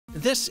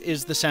This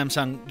is the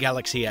Samsung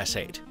Galaxy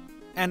S8,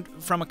 and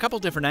from a couple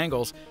different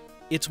angles,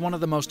 it's one of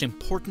the most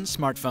important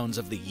smartphones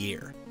of the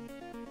year.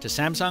 To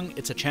Samsung,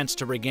 it's a chance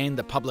to regain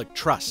the public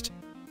trust.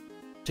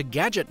 To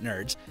gadget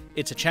nerds,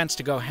 it's a chance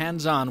to go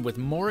hands-on with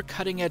more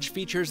cutting-edge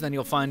features than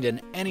you'll find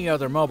in any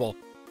other mobile.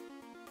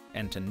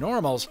 And to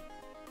normals,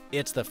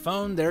 it's the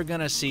phone they're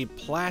gonna see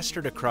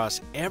plastered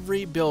across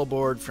every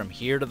billboard from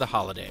here to the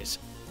holidays.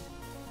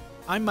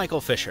 I'm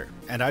Michael Fisher,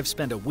 and I've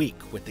spent a week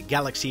with the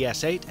Galaxy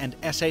S8 and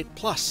S8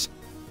 Plus.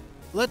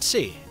 Let's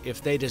see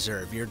if they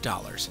deserve your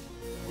dollars.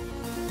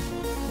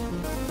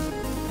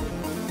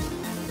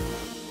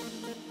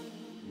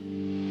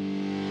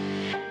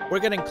 We're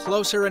getting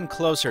closer and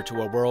closer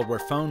to a world where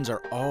phones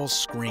are all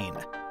screen,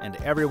 and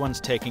everyone's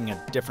taking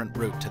a different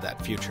route to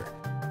that future.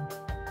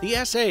 The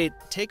S8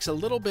 takes a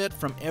little bit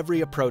from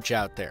every approach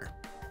out there.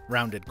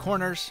 Rounded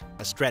corners,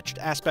 a stretched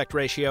aspect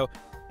ratio,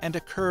 and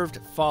a curved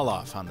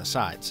fall-off on the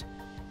sides.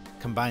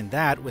 Combine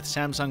that with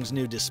Samsung's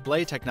new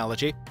display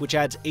technology, which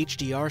adds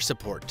HDR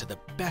support to the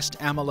best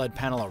AMOLED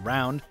panel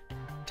around,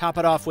 top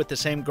it off with the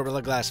same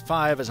Gorilla Glass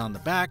 5 as on the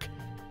back,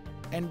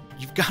 and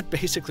you've got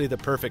basically the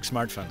perfect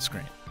smartphone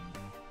screen.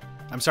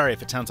 I'm sorry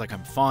if it sounds like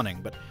I'm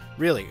fawning, but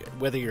really,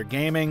 whether you're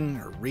gaming,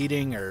 or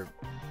reading, or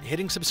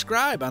hitting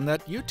subscribe on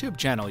that YouTube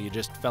channel you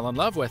just fell in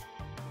love with,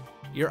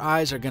 your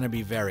eyes are going to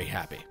be very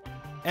happy.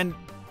 And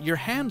your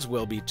hands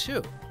will be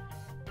too.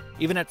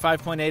 Even at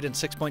 5.8 and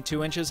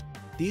 6.2 inches,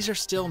 these are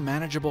still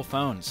manageable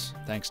phones,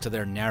 thanks to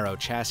their narrow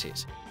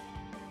chassis.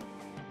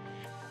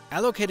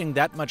 Allocating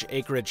that much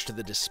acreage to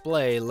the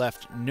display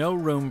left no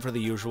room for the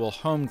usual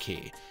home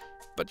key,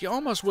 but you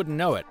almost wouldn't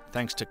know it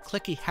thanks to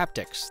clicky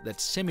haptics that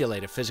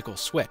simulate a physical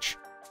switch.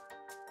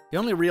 The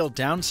only real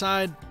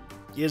downside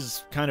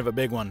is kind of a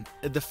big one.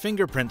 The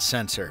fingerprint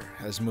sensor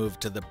has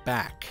moved to the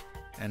back,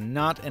 and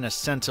not in a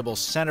sensible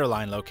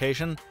centerline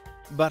location,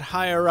 but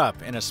higher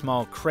up in a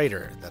small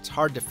crater that's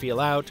hard to feel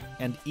out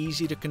and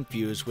easy to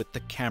confuse with the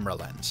camera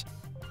lens.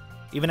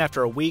 Even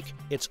after a week,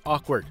 it's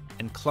awkward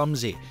and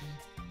clumsy,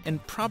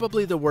 and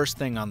probably the worst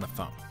thing on the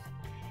phone.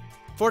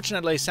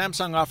 Fortunately,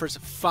 Samsung offers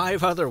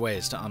 5 other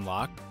ways to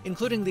unlock,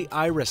 including the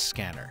iris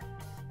scanner.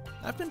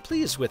 I've been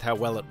pleased with how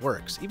well it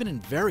works, even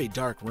in very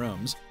dark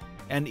rooms,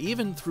 and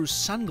even through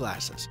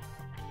sunglasses.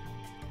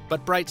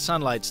 But bright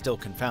sunlight still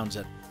confounds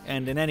it,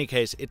 and in any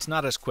case, it's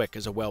not as quick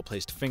as a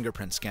well-placed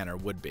fingerprint scanner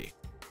would be.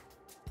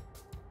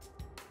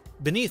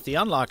 Beneath the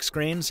unlock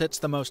screen sits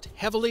the most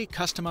heavily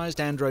customized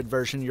Android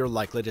version you're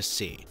likely to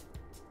see.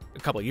 A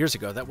couple years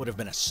ago, that would have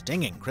been a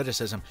stinging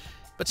criticism,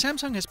 but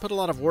Samsung has put a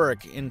lot of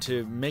work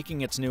into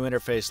making its new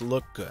interface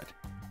look good.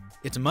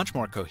 It's much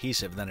more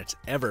cohesive than it's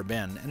ever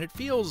been, and it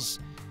feels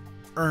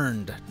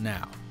earned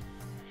now.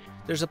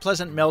 There's a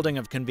pleasant melding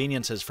of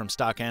conveniences from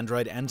stock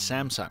Android and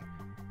Samsung.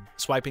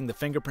 Swiping the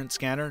fingerprint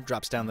scanner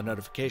drops down the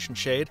notification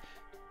shade,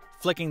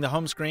 flicking the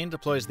home screen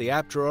deploys the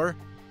app drawer,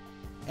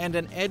 and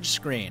an edge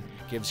screen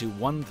gives you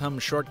one-thumb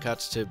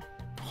shortcuts to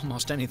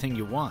almost anything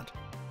you want.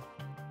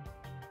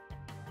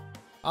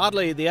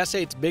 Oddly, the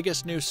S8's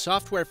biggest new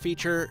software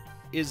feature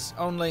is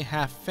only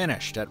half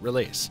finished at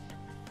release.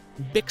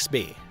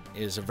 Bixby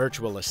is a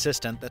virtual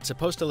assistant that's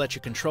supposed to let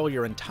you control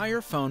your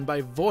entire phone by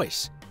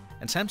voice,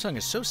 and Samsung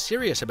is so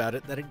serious about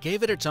it that it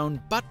gave it its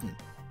own button.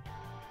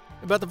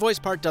 But the voice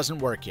part doesn't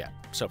work yet,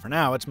 so for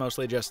now it's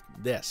mostly just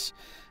this,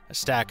 a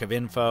stack of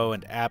info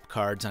and app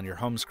cards on your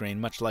home screen,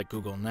 much like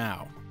Google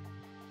Now.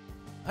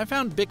 I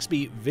found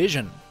Bixby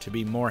Vision to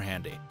be more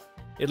handy.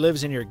 It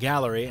lives in your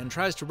gallery and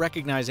tries to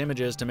recognize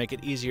images to make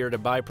it easier to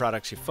buy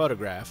products you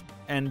photograph,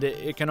 and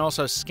it can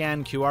also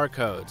scan QR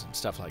codes and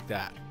stuff like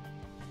that.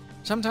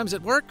 Sometimes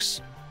it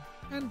works,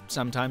 and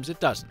sometimes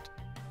it doesn't.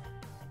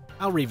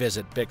 I'll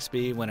revisit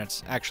Bixby when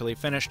it's actually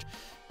finished.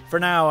 For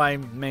now, I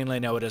mainly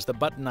know it as the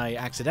button I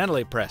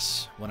accidentally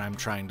press when I'm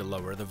trying to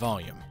lower the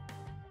volume.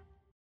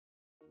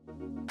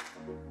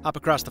 Hop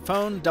across the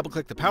phone,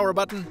 double-click the power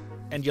button,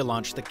 and you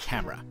launch the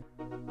camera.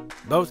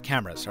 Both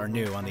cameras are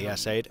new on the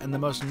S8, and the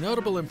most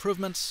notable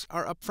improvements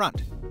are up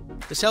front.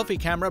 The selfie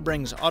camera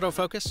brings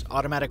autofocus,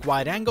 automatic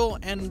wide angle,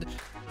 and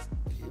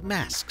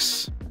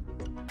masks.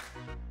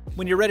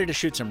 When you're ready to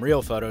shoot some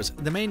real photos,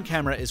 the main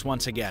camera is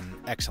once again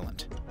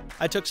excellent.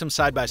 I took some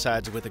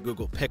side-by-sides with a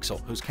Google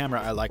Pixel, whose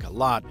camera I like a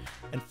lot,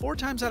 and 4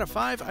 times out of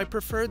 5 I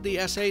preferred the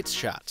S8's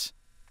shots.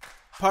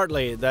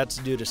 Partly that's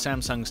due to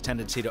Samsung's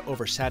tendency to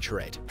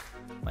oversaturate.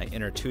 My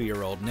inner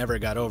 2-year-old never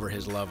got over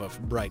his love of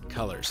bright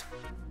colors.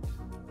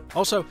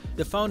 Also,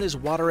 the phone is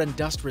water and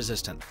dust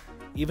resistant.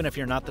 Even if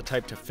you're not the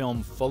type to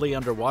film fully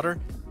underwater,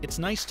 it's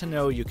nice to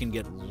know you can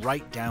get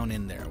right down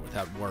in there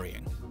without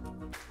worrying.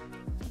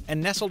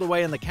 And nestled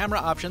away in the camera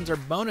options are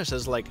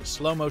bonuses like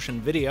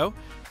slow-motion video,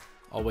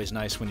 always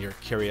nice when you're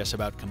curious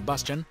about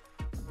combustion,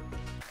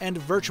 and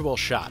virtual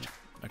shot,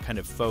 a kind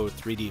of faux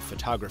 3D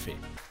photography.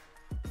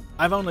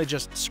 I've only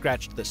just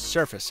scratched the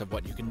surface of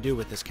what you can do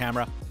with this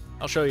camera.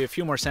 I'll show you a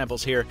few more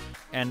samples here,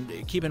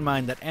 and keep in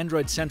mind that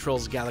Android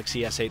Central's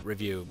Galaxy S8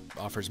 review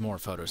offers more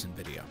photos and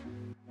video.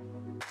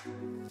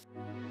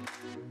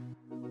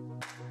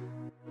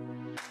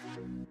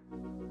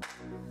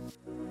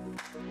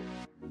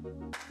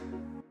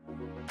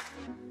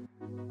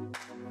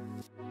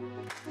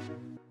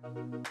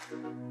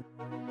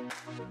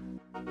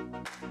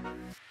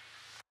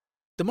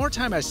 The more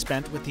time I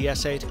spent with the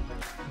S8,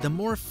 the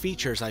more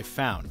features I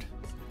found,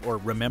 or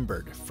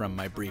remembered from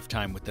my brief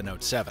time with the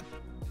Note 7.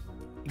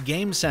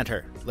 Game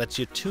Center lets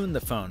you tune the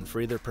phone for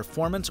either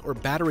performance or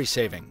battery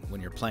saving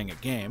when you're playing a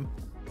game.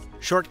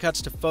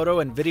 Shortcuts to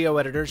photo and video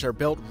editors are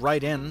built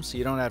right in, so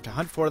you don't have to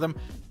hunt for them.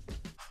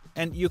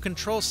 And you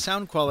control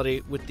sound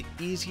quality with the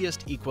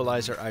easiest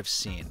equalizer I've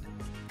seen.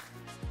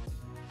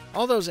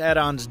 All those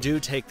add-ons do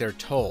take their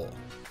toll.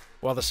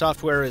 While the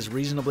software is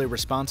reasonably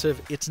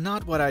responsive, it's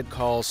not what I'd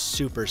call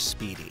super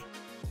speedy.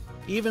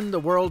 Even the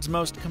world's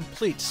most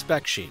complete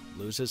spec sheet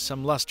loses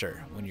some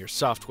luster when your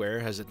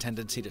software has a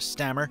tendency to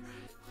stammer.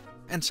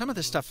 And some of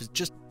this stuff is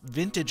just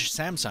vintage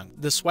Samsung.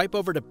 The swipe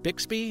over to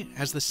Bixby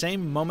has the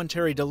same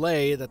momentary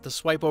delay that the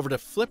swipe over to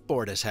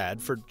Flipboard has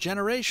had for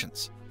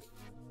generations.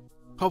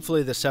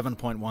 Hopefully the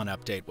 7.1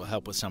 update will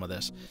help with some of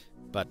this,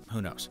 but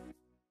who knows.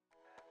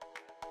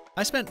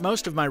 I spent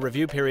most of my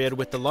review period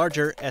with the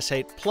larger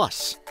S8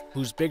 Plus,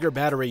 whose bigger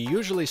battery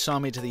usually saw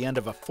me to the end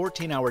of a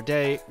 14-hour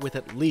day with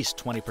at least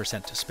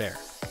 20% to spare.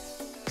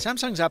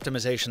 Samsung's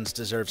optimizations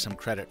deserve some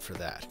credit for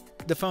that.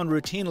 The phone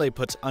routinely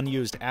puts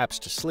unused apps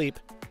to sleep,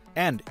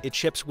 and it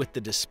ships with the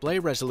display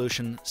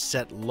resolution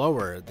set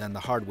lower than the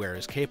hardware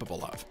is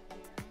capable of.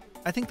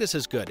 I think this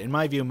is good. In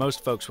my view,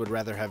 most folks would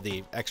rather have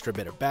the extra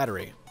bit of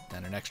battery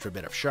than an extra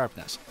bit of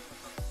sharpness.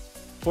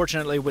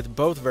 Fortunately, with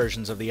both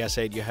versions of the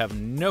S8, you have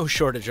no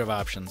shortage of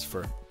options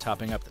for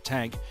topping up the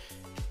tank.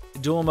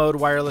 Dual-mode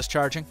wireless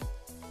charging,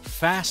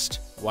 fast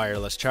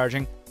wireless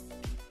charging,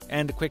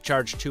 and Quick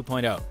Charge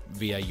 2.0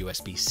 via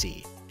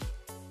USB-C.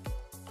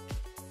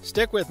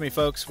 Stick with me,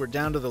 folks. We're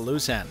down to the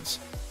loose ends.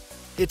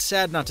 It's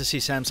sad not to see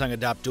Samsung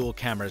adopt dual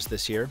cameras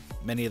this year.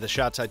 Many of the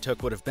shots I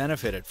took would have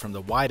benefited from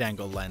the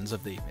wide-angle lens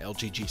of the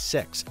LG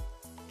G6.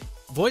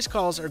 Voice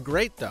calls are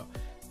great, though.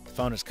 The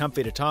phone is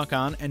comfy to talk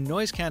on, and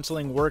noise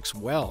canceling works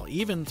well,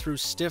 even through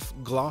stiff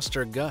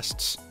Gloucester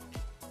gusts.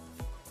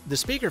 The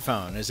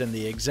speakerphone is in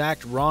the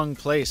exact wrong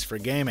place for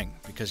gaming,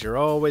 because you're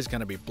always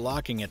going to be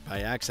blocking it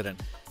by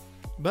accident.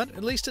 But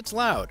at least it's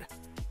loud.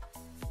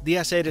 The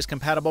S8 is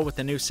compatible with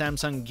the new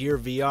Samsung Gear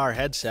VR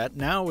headset,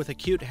 now with a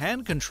cute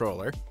hand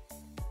controller.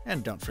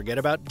 And don't forget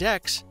about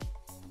DeX.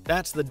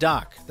 That's the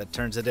dock that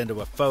turns it into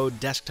a faux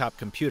desktop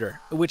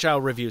computer, which I'll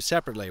review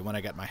separately when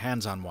I get my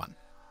hands on one.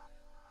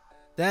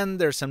 Then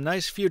there's some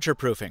nice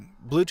future-proofing,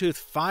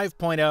 Bluetooth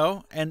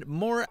 5.0, and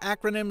more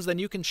acronyms than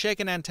you can shake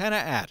an antenna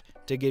at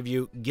to give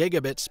you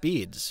gigabit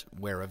speeds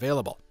where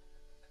available.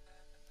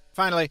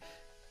 Finally,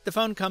 the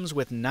phone comes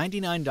with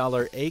 $99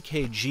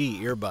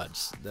 AKG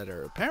earbuds that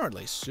are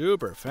apparently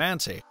super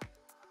fancy.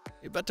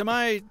 But to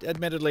my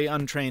admittedly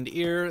untrained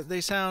ear,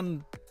 they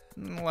sound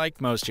like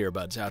most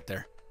earbuds out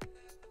there.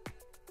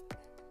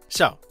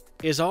 So,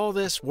 is all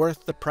this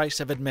worth the price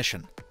of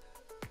admission?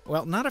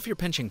 Well, not if you're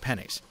pinching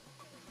pennies.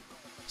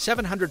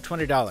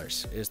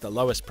 $720 is the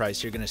lowest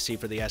price you're going to see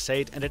for the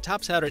S8, and it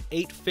tops out at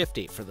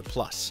 $850 for the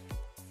Plus.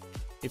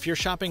 If you're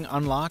shopping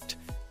unlocked,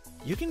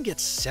 you can get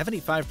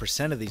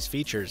 75% of these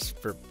features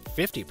for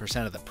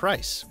 50% of the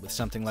price with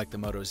something like the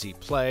Moto Z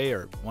Play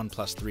or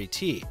OnePlus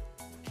 3T.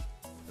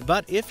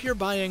 But if you're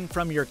buying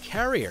from your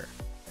carrier,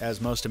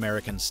 as most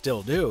Americans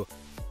still do,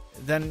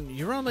 then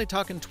you're only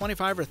talking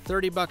 $25 or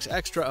 $30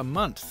 extra a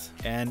month,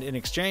 and in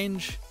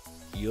exchange,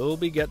 you'll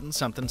be getting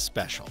something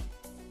special.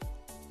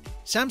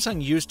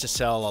 Samsung used to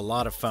sell a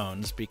lot of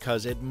phones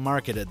because it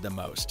marketed the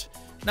most,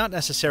 not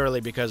necessarily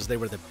because they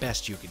were the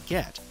best you could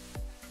get.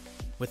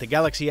 With the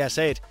Galaxy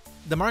S8,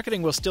 the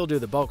marketing will still do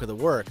the bulk of the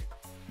work,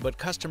 but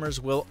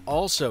customers will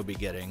also be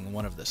getting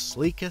one of the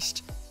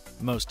sleekest,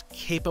 most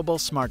capable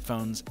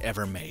smartphones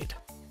ever made.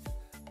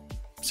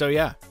 So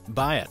yeah,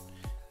 buy it.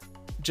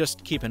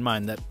 Just keep in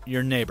mind that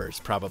your neighbors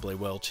probably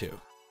will too.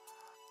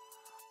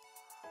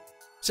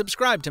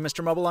 Subscribe to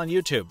MrMobile on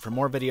YouTube for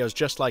more videos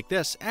just like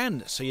this,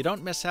 and so you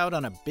don't miss out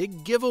on a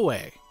big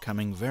giveaway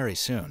coming very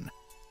soon.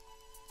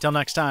 Till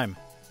next time,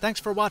 thanks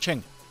for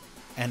watching,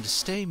 and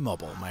stay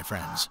mobile, my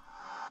friends.